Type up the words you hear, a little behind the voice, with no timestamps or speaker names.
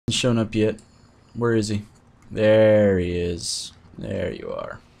shown up yet. Where is he? There he is. There you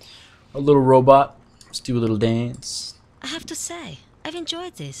are. A little robot. Let's do a little dance. I have to say, I've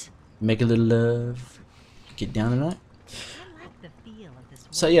enjoyed this. Make a little love. Get down tonight. I like the feel of this.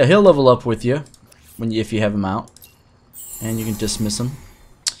 So yeah, he'll level up with you if you have him out, and you can dismiss him.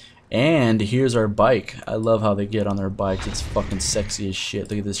 And here's our bike. I love how they get on their bikes. It's fucking sexy as shit.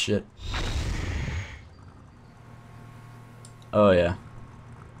 Look at this shit. Oh yeah.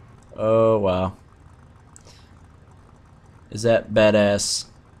 Oh wow. Is that badass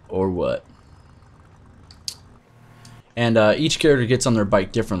or what? And each character gets on their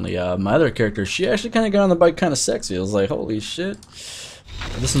bike differently. My other character, she actually kind of got on the bike kind of sexy. I was like, holy shit.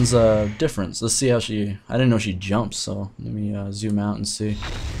 This one's different. So let's see how she... I didn't know she jumps, so let me zoom out and see.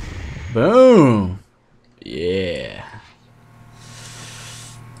 Boom! Yeah.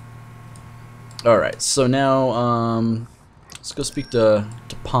 Alright, so now let's go speak to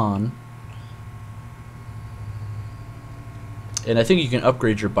Pon. And I think you can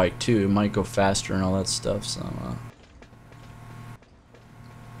upgrade your bike too. It might go faster and all that stuff. So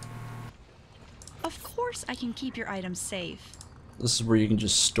Of course I can keep your items safe. this is where you can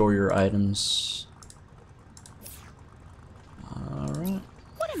just store your items. Alright.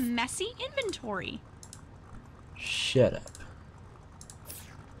 What a messy inventory. Shut up.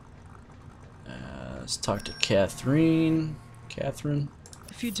 Let's talk to Catherine. Catherine.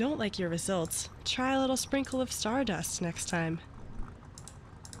 If you don't like your results, try a little sprinkle of stardust next time.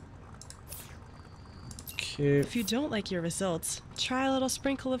 Okay. If you don't like your results, try a little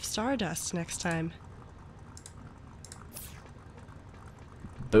sprinkle of stardust next time.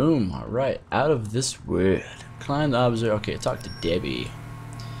 Boom. Alright. Out of this world. Climb the observer. Okay, talk to Debbie.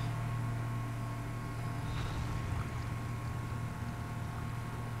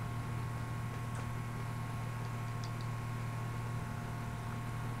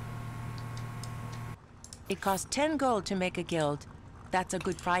 It costs 10 gold to make a guild. That's a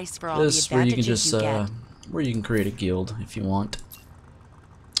good price for all This is the where you can advantages just you get. where you can create a guild if you want.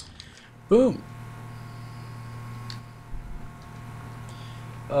 Boom.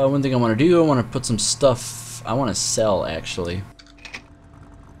 One thing I want to do, I want to put some stuff. I want to sell actually.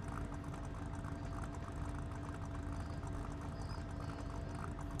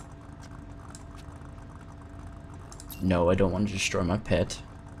 No, I don't want to destroy my pet.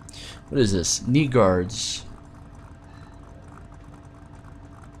 What is this? Knee guards.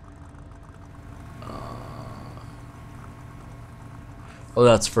 Oh,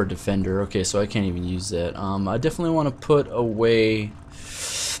 that's for defender. Okay, so I can't even use that. I definitely want to put away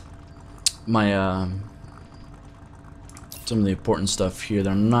my some of the important stuff here that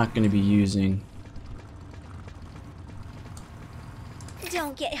I'm not going to be using.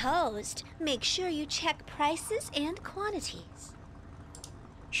 Don't get hosed. Make sure you check prices and quantities.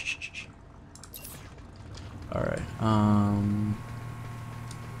 Shh. All right.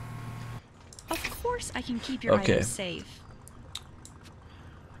 Of course I can keep your Okay. items safe.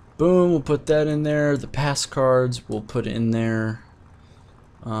 Boom, we'll put that in there. The pass cards, we'll put in there.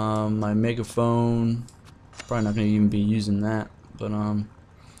 My megaphone, probably not gonna even be using that, but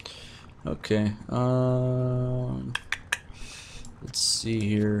okay. Let's see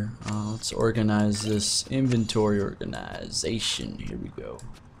here. Let's organize this inventory organization. Here we go.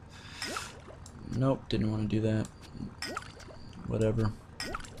 Nope, didn't want to do that. Whatever.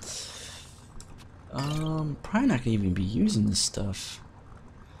 Probably not gonna even be using this stuff.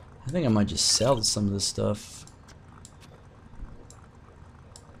 I think I might just sell some of this stuff.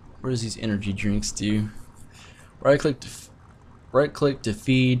 What does these energy drinks do? Right click to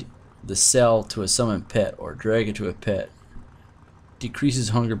feed the cell to a summoned pet or drag it to a pet. Decreases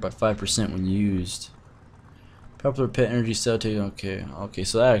hunger by 5% when used. Popular pet energy cell take. Okay,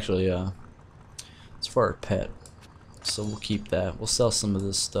 so that actually it's for our pet. So we'll keep that. We'll sell some of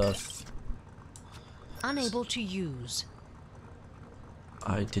this stuff. Unable to use.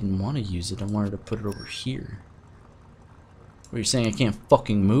 I didn't want to use it. I wanted to put it over here. What, you're saying I can't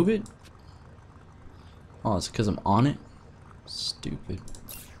fucking move it? Oh, it's because I'm on it? Stupid.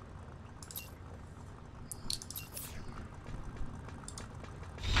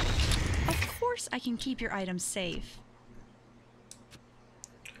 Of course I can keep your items safe.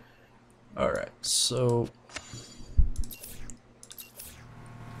 Alright, so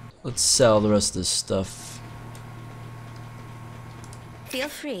let's sell the rest of this stuff. Feel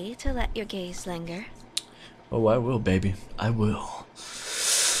free to let your gaze linger. Oh, I will, baby. I will.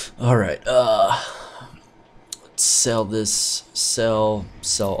 Alright, let's sell this. Sell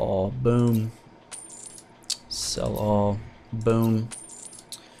all. Boom. Sell all. Boom.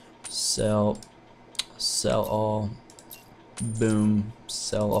 Sell all. Boom.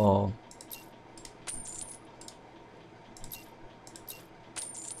 Sell all.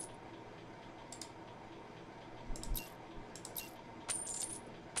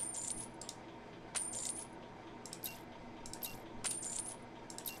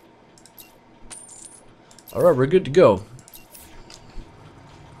 Alright, we're good to go.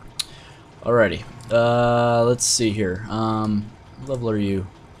 Alrighty. Let's see here. What level are you?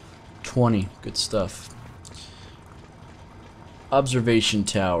 20. Good stuff. Observation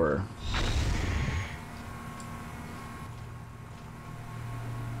tower.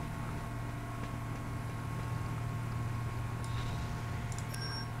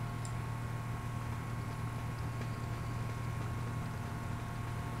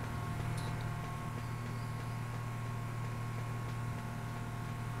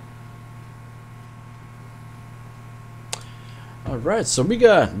 Alright, so we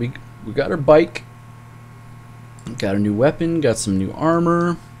got our bike, got a new weapon, got some new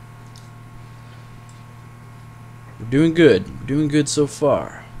armor. We're doing good. We're doing good so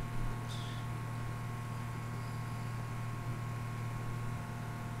far.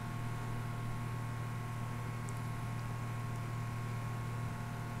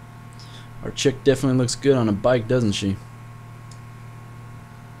 Our chick definitely looks good on a bike, doesn't she?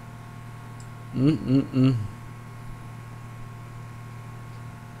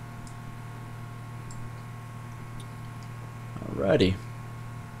 Alrighty.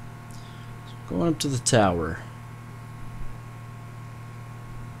 So going up to the tower.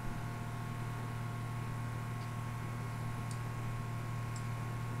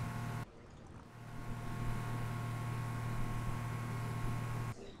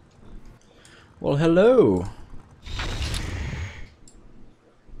 Well, hello.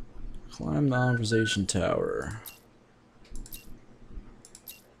 Climb the observation tower.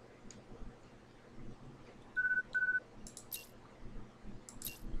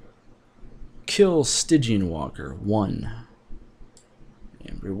 Kill Stygian Walker 1.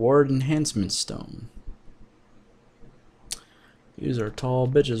 And reward enhancement stone. These are tall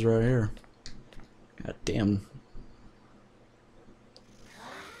bitches right here. God damn.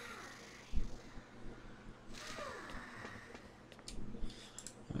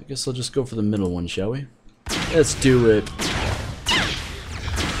 I guess I'll just go for the middle one, shall we? Let's do it.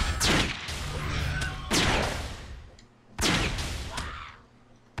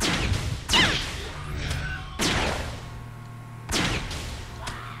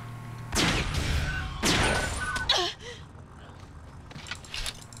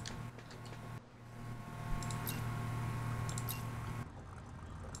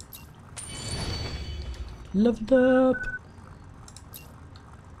 Leveled up.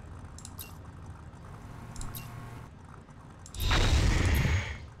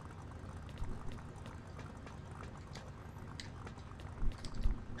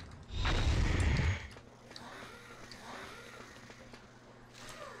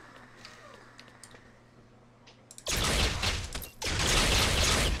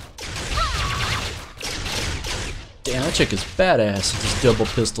 Damn, that chick is badass with these double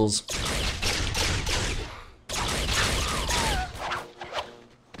pistols.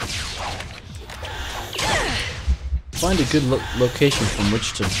 Find a good location from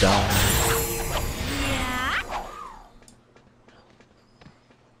which to die.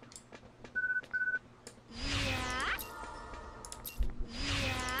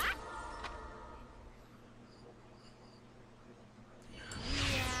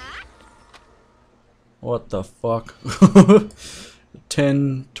 What the fuck?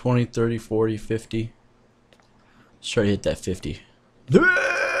 10, 20, 30, 40, 50. Let's try to hit that 50.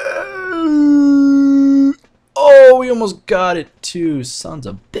 Oh, we almost got it too. Sons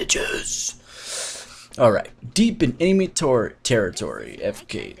of bitches. Alright. Deep in enemy territory.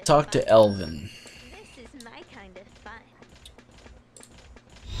 FK. Talk to Elvin. This is my kind of fun.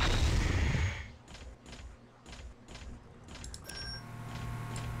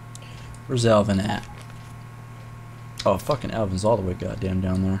 Where's Elvin at? Oh, fucking Elvin's all the way goddamn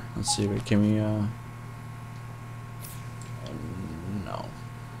down there. Let's see. Wait, can we, no.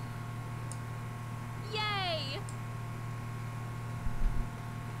 Yay!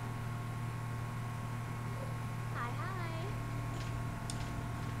 Hi, hi.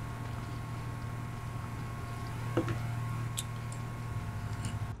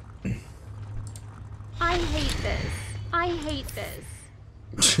 I hate this. I hate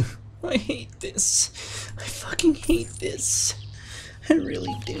this. I hate this. I fucking hate this. I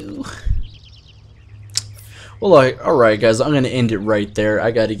really do. Well, alright guys, I'm gonna end it right there.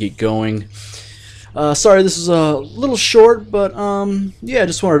 I gotta get going. Sorry this is a little short, but yeah, I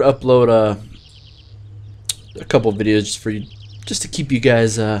just wanted to upload a couple videos just for you, just to keep you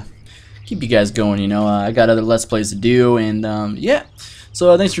guys going. You know, I got other Let's Plays to do, and yeah.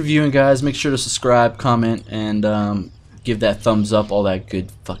 So thanks for viewing, guys. Make sure to subscribe, comment, and give that thumbs up, all that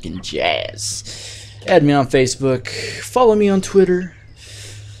good fucking jazz. Add me on Facebook, follow me on Twitter.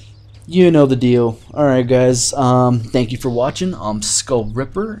 You know the deal. Alright, guys, thank you for watching. I'm Skull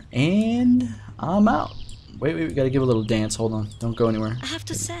Ripper, and I'm out. Wait, we gotta give a little dance. Hold on, don't go anywhere. I have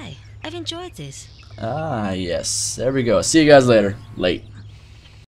to say, I've enjoyed this. Ah, yes, there we go. See you guys later. Late.